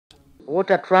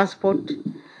water transport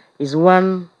is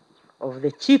one of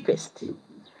the cheapest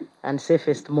and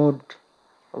safest mode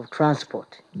of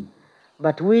transport,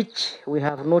 but which we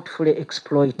have not fully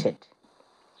exploited.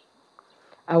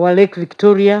 Our Lake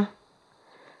Victoria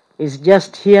is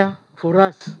just here for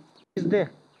us. It's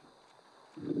there.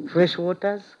 Fresh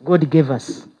waters, God gave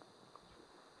us.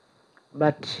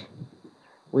 But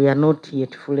we are not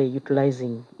yet fully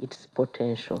utilizing its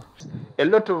potential. A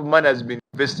lot of money has been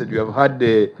invested. You have heard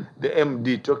the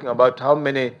MD talking about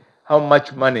how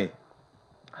much money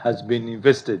has been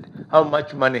invested, how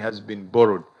much money has been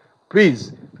borrowed.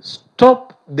 Please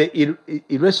stop the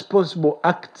irresponsible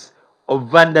acts of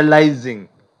vandalizing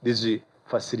this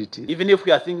facility. Even if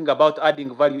we are thinking about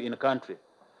adding value in a country,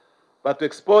 but to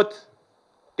export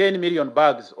 10 million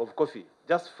bags of coffee,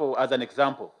 just as an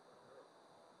example,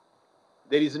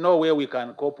 there is no way we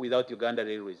can cope without Uganda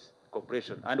Railways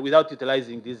Corporation and without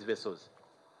utilizing these vessels.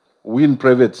 We in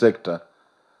private sector,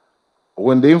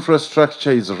 when the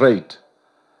infrastructure is right,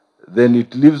 then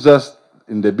it leaves us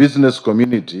in the business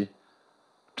community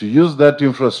to use that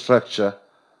infrastructure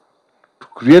to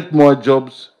create more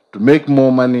jobs, to make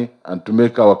more money, and to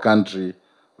make our country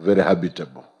very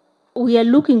habitable. We are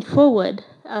looking forward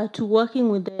to working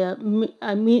with the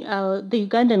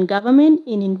Ugandan government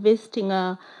in investing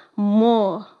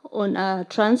more on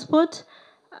transport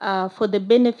for the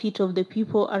benefit of the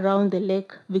people around the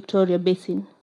Lake Victoria Basin.